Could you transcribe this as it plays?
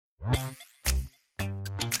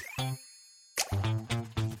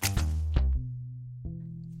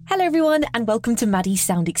Hello everyone and welcome to Maddie's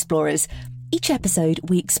Sound Explorers. Each episode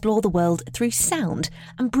we explore the world through sound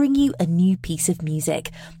and bring you a new piece of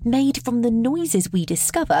music made from the noises we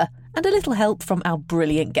discover and a little help from our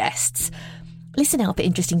brilliant guests. Listen out for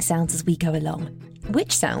interesting sounds as we go along.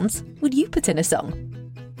 Which sounds would you put in a song?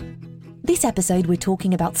 This episode we're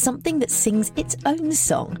talking about something that sings its own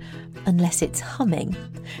song, unless it's humming.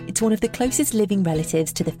 It's one of the closest living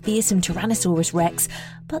relatives to the fearsome Tyrannosaurus Rex,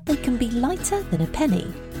 but they can be lighter than a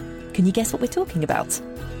penny. Can you guess what we're talking about?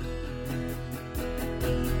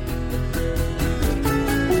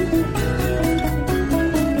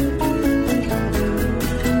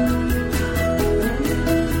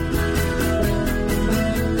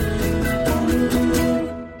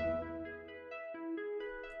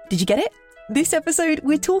 Did you get it? This episode,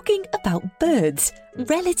 we're talking about birds,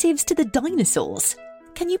 relatives to the dinosaurs.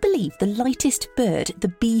 Can you believe the lightest bird, the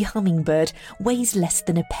bee hummingbird, weighs less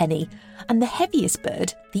than a penny? And the heaviest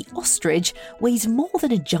bird, the ostrich, weighs more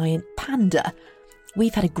than a giant panda?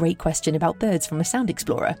 We've had a great question about birds from a Sound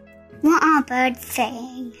Explorer. What are birds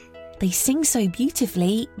saying? They sing so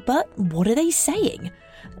beautifully, but what are they saying?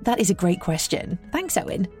 That is a great question. Thanks,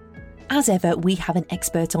 Owen. As ever, we have an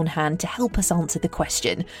expert on hand to help us answer the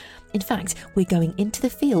question. In fact, we're going into the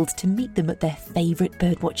field to meet them at their favourite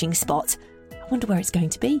birdwatching spot. I wonder where it's going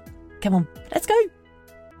to be. Come on, let's go!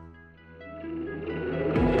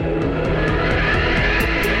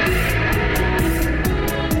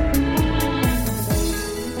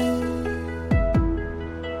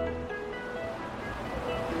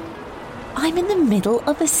 I'm in the middle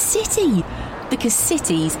of a city, because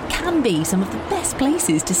cities can be some of the best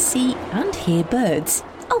places to see and hear birds.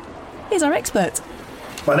 Oh, here's our expert.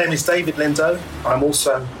 My name is David Lindo. I'm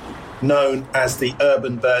also known as the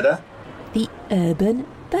Urban Birder. The Urban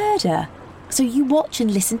Birder. So you watch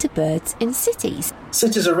and listen to birds in cities?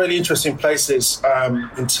 Cities are really interesting places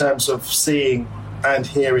in terms of seeing and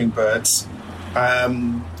hearing birds.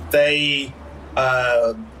 They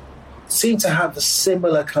seem to have a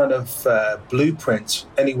similar kind of blueprint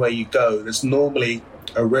anywhere you go. There's normally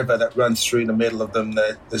a river that runs through the middle of them.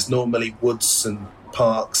 There's normally woods and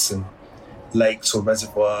parks and lakes or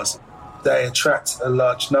reservoirs. They attract a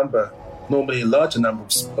large number, normally a larger number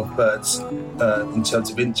of birds in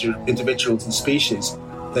terms of individuals and species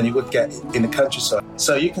than you would get in the countryside.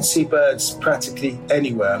 So you can see birds practically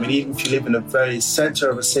anywhere. I mean, even if you live in the very centre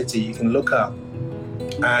of a city, you can look up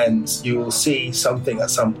and you will see something at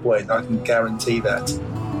some point. I can guarantee that.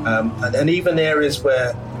 And even areas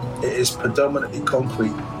where it is predominantly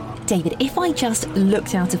concrete. David, if I just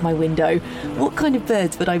looked out of my window, what kind of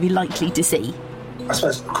birds would I be likely to see? I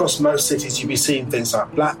suppose across most cities you'd be seeing things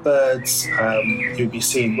like blackbirds, you'd be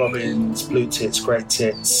seeing robins, blue tits, grey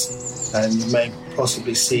tits, and you may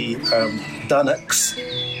possibly see dunnocks,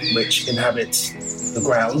 which inhabit the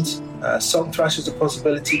ground. Song thrush is a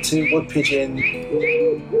possibility too, wood pigeon.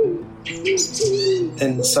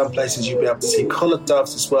 In some places you'll be able to see collared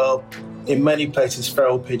doves as well. In many places,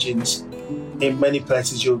 feral pigeons. In many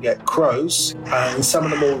places you'll get crows. In some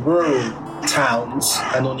of the more rural towns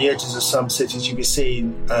and on the edges of some cities you'll be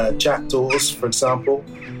seeing jackdaws, for example.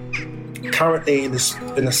 Currently in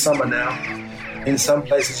the summer now, in some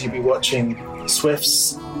places you'll be watching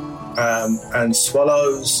swifts and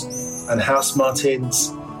swallows and house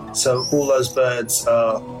martins. So all those birds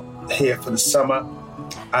are here for the summer.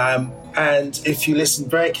 And if you listen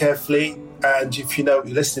very carefully and if you know what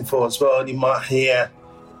you're listening for as well, you might hear,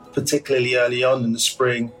 particularly early on in the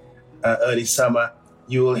spring, early summer,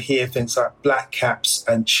 you will hear things like blackcaps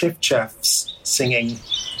and chiffchaffs singing.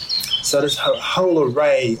 So there's a whole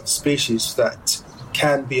array of species that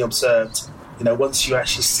can be observed, once you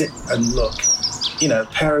actually sit and look.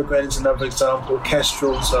 Peregrine is another example.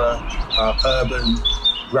 Kestrels are urban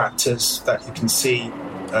raptors that you can see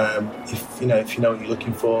if you know what you're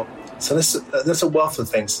looking for. So there's a wealth of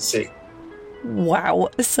things to see. Wow,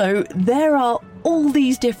 so there are all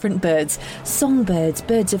these different birds, songbirds,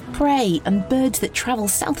 birds of prey, and birds that travel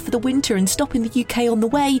south for the winter and stop in the UK on the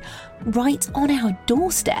way, right on our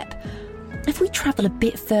doorstep. If we travel a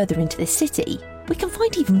bit further into the city, we can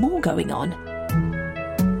find even more going on.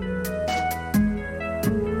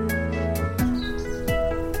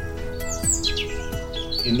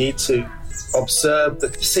 You need to observe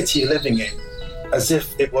the city you're living in as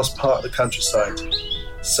if it was part of the countryside.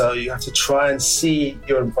 So you have to try and see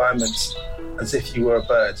your environment as if you were a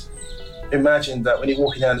bird. Imagine that when you're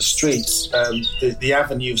walking down the streets, the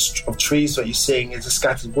avenue of trees that you're seeing is a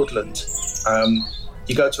scattered woodland.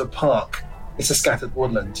 You go to a park, it's a scattered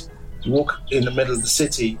woodland. You walk in the middle of the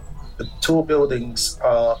city, the tall buildings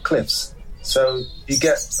are cliffs. So you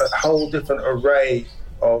get a whole different array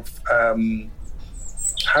of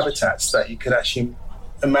habitats that you could actually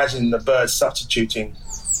imagine the birds substituting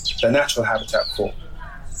their natural habitat for.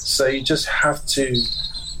 So you just have to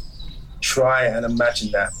try and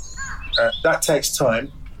imagine that. That takes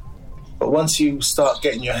time, but once you start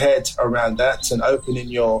getting your head around that and opening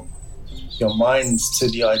your minds to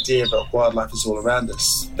the idea that wildlife is all around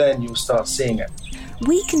us, then you'll start seeing it.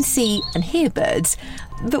 We can see and hear birds,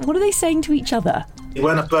 but what are they saying to each other?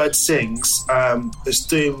 When a bird sings, it's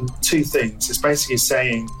doing two things. It's basically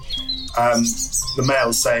saying, the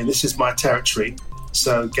male's saying, this is my territory,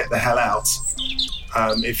 so get the hell out,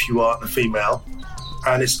 if you are a female.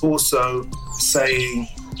 And it's also saying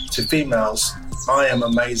to females, I am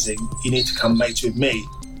amazing, you need to come mate with me.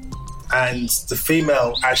 And the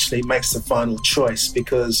female actually makes the final choice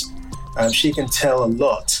because she can tell a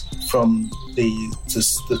lot from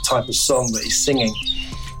the type of song that he's singing.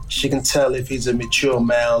 She can tell if he's a mature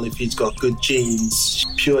male, if he's got good genes,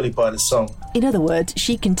 purely by the song. In other words,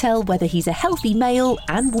 she can tell whether he's a healthy male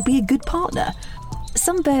and will be a good partner.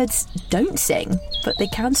 Some birds don't sing, but they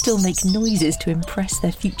can still make noises to impress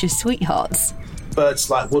their future sweethearts. Birds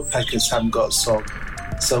like woodpeckers haven't got a song.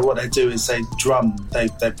 So what they do is they drum, they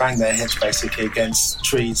bang their heads basically against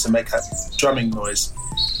trees and make that drumming noise.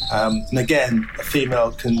 And again, a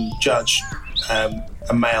female can judge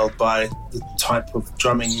a male by the type of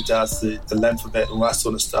drumming he does, the length of it, all that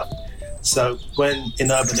sort of stuff. So when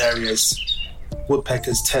in urban areas,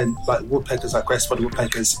 woodpeckers like grey-spotted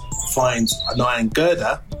woodpeckers find an iron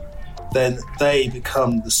girder, then they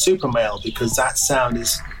become the super male because that sound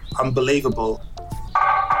is unbelievable.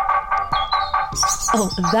 Oh,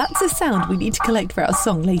 that's a sound we need to collect for our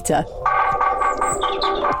song later.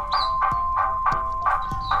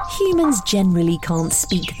 Humans generally can't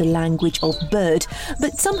speak the language of bird,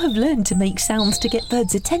 but some have learned to make sounds to get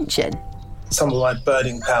birds' attention. Some of my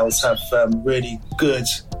birding pals have really good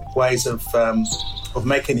ways of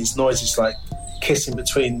making these noises, like kissing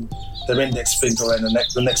between their index finger and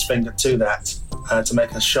the next finger to that, to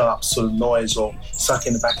make a sharp sort of noise, or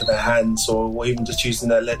sucking the back of their hands, or even just using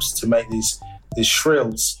their lips to make these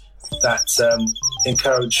shrills that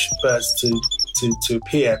encourage birds to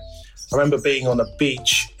appear. I remember being on a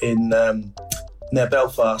beach in near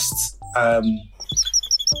Belfast, and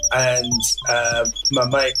my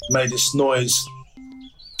mate made this noise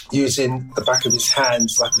using the back of his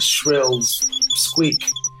hands, like a shrill squeak.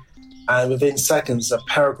 And within seconds, a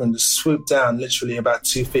peregrine just swooped down literally about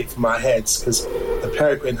 2 feet from our heads, because the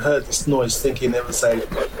peregrine heard this noise thinking it was a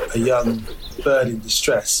young bird in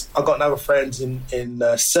distress. I've got another friend in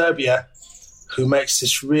Serbia who makes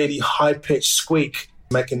this really high-pitched squeak,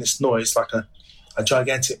 making this noise like a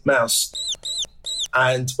gigantic mouse.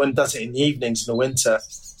 And when he does it in the evenings in the winter,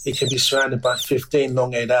 he can be surrounded by 15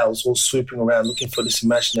 long-eared owls all swooping around looking for this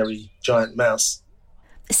imaginary giant mouse.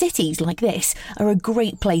 Cities like this are a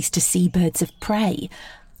great place to see birds of prey.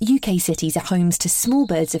 UK cities are homes to small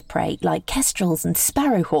birds of prey like kestrels and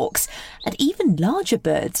sparrowhawks, and even larger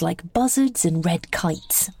birds like buzzards and red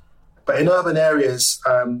kites. But in urban areas,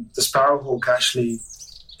 the sparrowhawk actually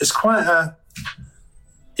is quite a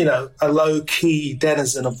low-key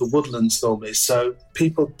denizen of the woodlands normally. So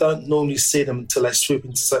people don't normally see them until they swoop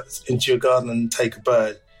into your garden and take a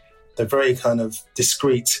bird. They're very kind of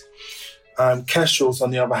discreet. Kestrels, on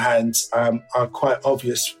the other hand, are quite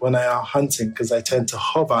obvious when they are hunting because they tend to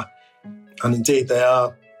hover. And indeed, they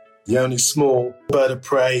are the only small bird of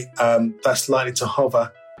prey that's likely to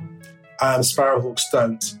hover. Sparrowhawks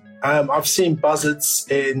don't. I've seen buzzards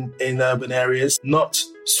in urban areas, not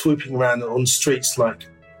swooping around on streets like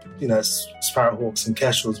sparrowhawks and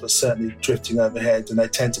kestrels, but certainly drifting overhead, and they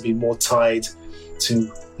tend to be more tied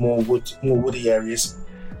to more woody areas.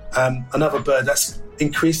 Another bird that's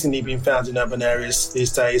increasingly being found in urban areas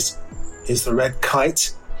these days is the red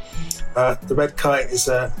kite. The red kite is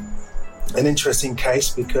an interesting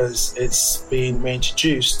case because it's been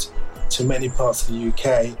reintroduced to many parts of the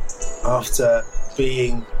UK after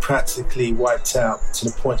being practically wiped out to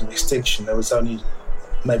the point of extinction. There was only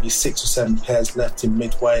maybe 6 or 7 pairs left in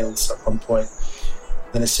mid-Wales at one point.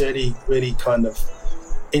 And it's really, really kind of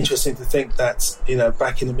interesting to think that,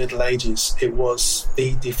 back in the Middle Ages, it was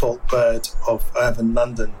the default bird of urban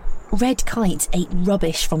London. Red kites ate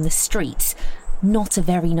rubbish from the streets. Not a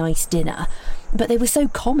very nice dinner. But they were so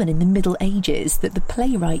common in the Middle Ages that the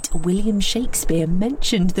playwright William Shakespeare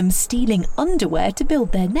mentioned them stealing underwear to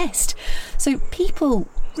build their nest. So people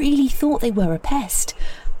really thought they were a pest.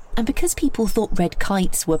 And because people thought red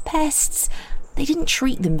kites were pests, they didn't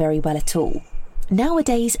treat them very well at all.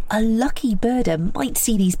 Nowadays, a lucky birder might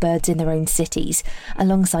see these birds in their own cities,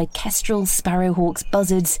 alongside kestrels, sparrowhawks,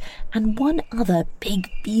 buzzards, and one other big,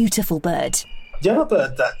 beautiful bird. The other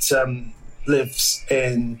bird that lives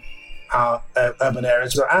in our urban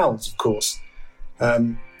areas are owls, of course.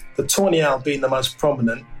 The tawny owl being the most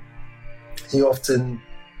prominent, most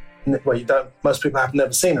people have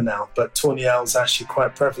never seen an owl, but tawny owls are actually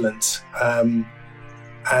quite prevalent. And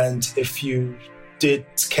if you did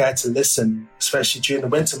care to listen, especially during the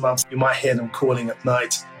winter months, you might hear them calling at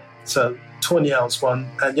night. So tawny owl's one.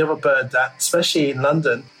 And the other bird that, especially in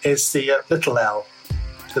London, is the little owl.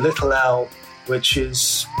 The little owl, which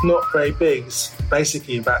is not very big, it's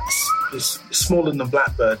basically it's smaller than a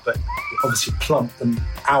blackbird, but obviously plump and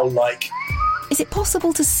owl-like. Is it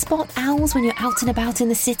possible to spot owls when you're out and about in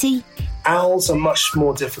the city? Owls are much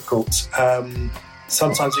more difficult.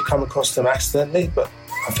 Sometimes you come across them accidentally, but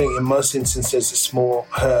I think in most instances it's more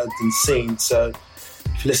heard than seen. So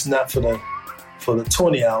if you listen out for the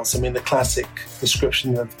tawny owls, I mean, the classic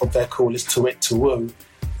description of their call is to wit to woo.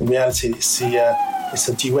 In reality, it's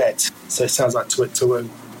a duet, so it sounds like to wit to woo.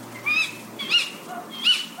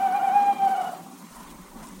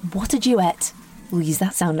 What a duet. We'll use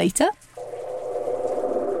that sound later.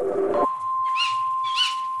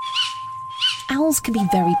 Owls can be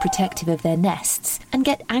very protective of their nests and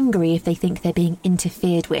get angry if they think they're being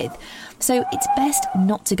interfered with. So it's best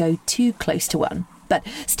not to go too close to one. But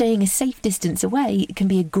staying a safe distance away can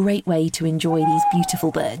be a great way to enjoy these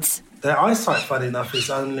beautiful birds. Their eyesight, funny enough, is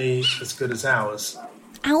only as good as ours.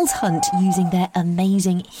 Owls hunt using their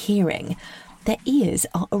amazing hearing. Their ears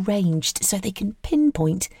are arranged so they can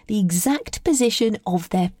pinpoint the exact position of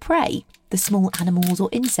their prey, the small animals or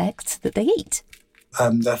insects that they eat.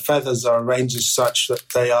 Their feathers are arranged as such that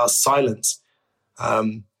they are silent.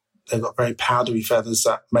 They've got very powdery feathers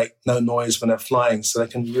that make no noise when they're flying, so they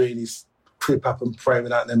can really creep up and prey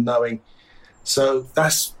without them knowing. So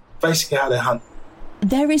that's basically how they hunt.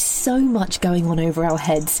 There is so much going on over our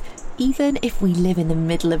heads, even if we live in the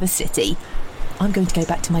middle of a city. I'm going to go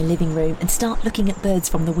back to my living room and start looking at birds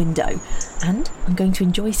from the window, and I'm going to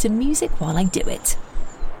enjoy some music while I do it.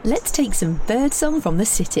 Let's take some birdsong from the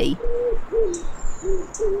city.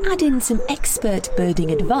 Add in some expert birding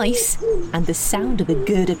advice and the sound of a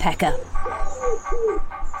Gerda pecker.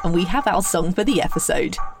 And we have our song for the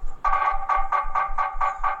episode.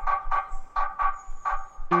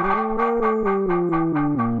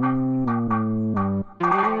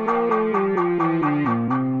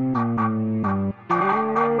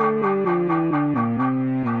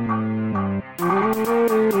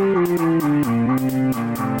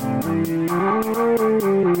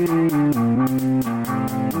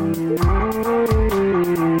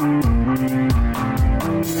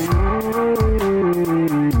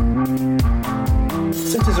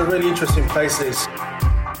 Cities are really interesting places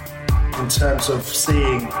in terms of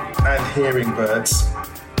seeing and hearing birds.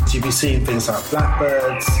 You'll be seeing things like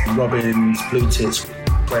blackbirds, robins, blue tits,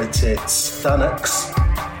 grey tits, dunnocks,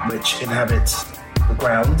 which inhabit the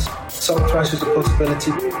ground. Salt thrush is a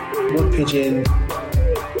possibility, wood pigeon,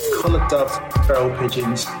 collared doves, feral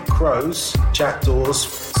pigeons, crows, jackdaws,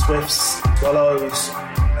 swifts, swallows,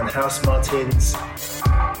 and house martins.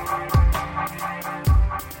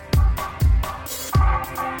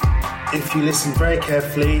 If you listen very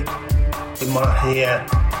carefully, you might hear,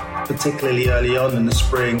 particularly early on in the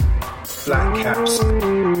spring, blackcaps,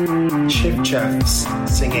 chiffchaffs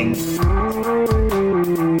singing.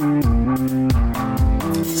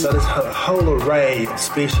 So there's a whole array of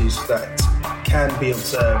species that can be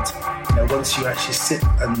observed once you actually sit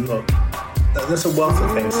and look. There's a wealth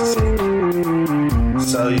of things to see.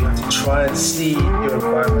 So you have to try and see your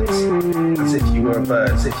environment as if you were a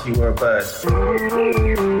bird,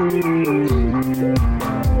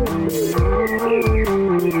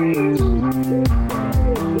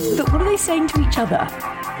 But what are they saying to each other?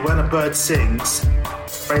 When a bird sings,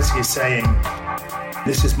 basically saying,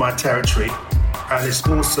 this is my territory. And it's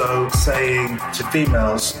also saying to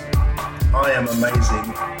females, I am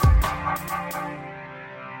amazing.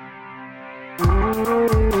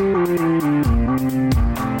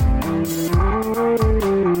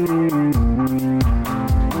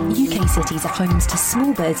 UK cities are homes to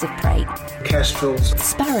small birds of prey, Kestrels,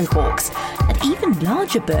 sparrowhawks, and even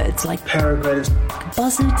larger birds like peregrines,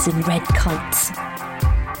 buzzards and red kites.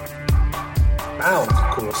 owls,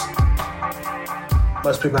 of course.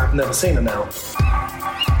 Most people have never seen an owl.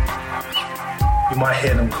 You might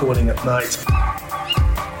hear them calling at night.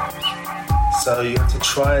 So you have to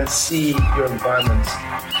try and see your environment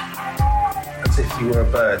as if you were a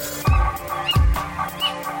bird.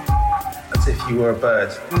 As if you were a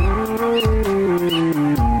bird.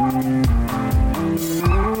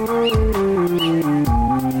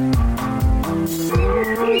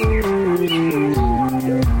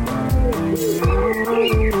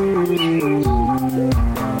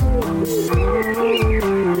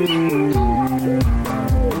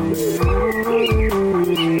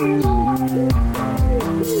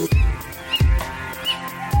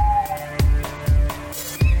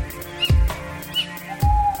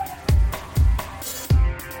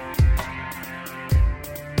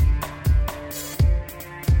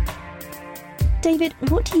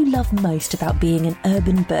 What do you love most about being an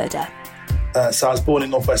urban birder? So I was born in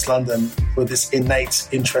northwest London with this innate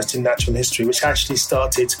interest in natural history, which actually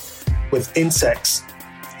started with insects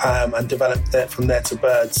and developed from there to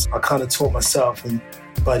birds. I kind of taught myself, and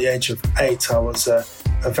by the age of 8, I was a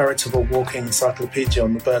veritable walking encyclopedia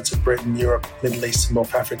on the birds of Britain, Europe, Middle East and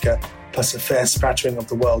North Africa, plus a fair spattering of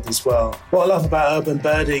the world as well. What I love about urban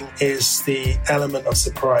birding is the element of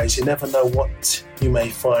surprise. You never know what you may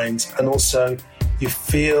find, and also you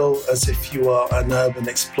feel as if you are an urban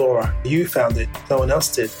explorer. You found it, no one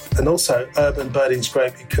else did. And also, urban birding is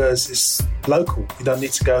great because it's local. You don't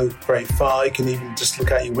need to go very far. You can even just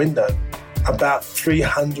look out your window. About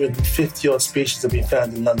 350 odd species have been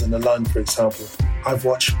found in London alone, for example. I've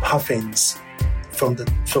watched puffins from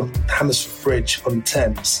Hammersmith Bridge on the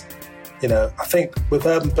Thames. You know, I think with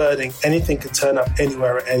urban birding, anything can turn up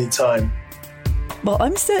anywhere at any time. Well,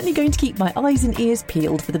 I'm certainly going to keep my eyes and ears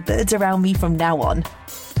peeled for the birds around me from now on.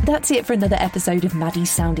 That's it for another episode of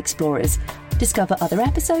Maddie's Sound Explorers. Discover other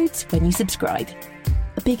episodes when you subscribe.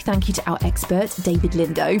 A big thank you to our expert, David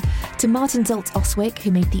Lindo, to Martin Zoltz-Oswick,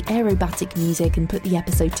 who made the aerobatic music and put the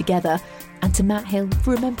episode together, and to Matt Hill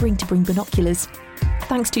for remembering to bring binoculars.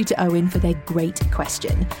 Thanks to Owen for their great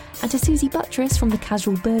question, and to Susie Buttress from The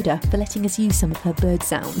Casual Birder for letting us use some of her bird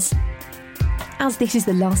sounds. As this is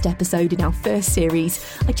the last episode in our first series,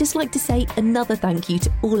 I'd just like to say another thank you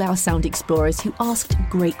to all our sound explorers who asked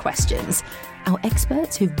great questions, our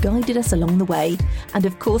experts who've guided us along the way, and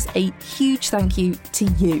of course a huge thank you to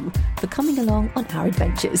you for coming along on our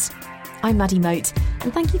adventures. I'm Maddie Moat,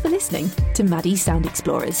 and thank you for listening to Maddie's Sound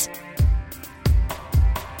Explorers.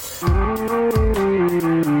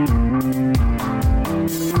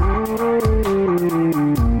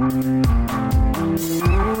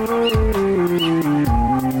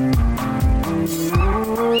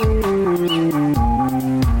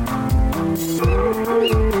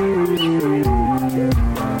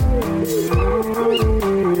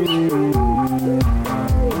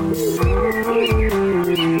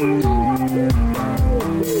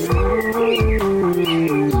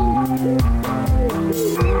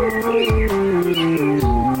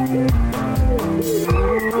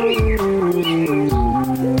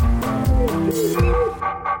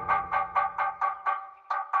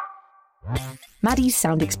 Maddie's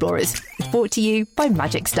Sound Explorers is brought to you by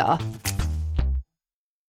Magic Star.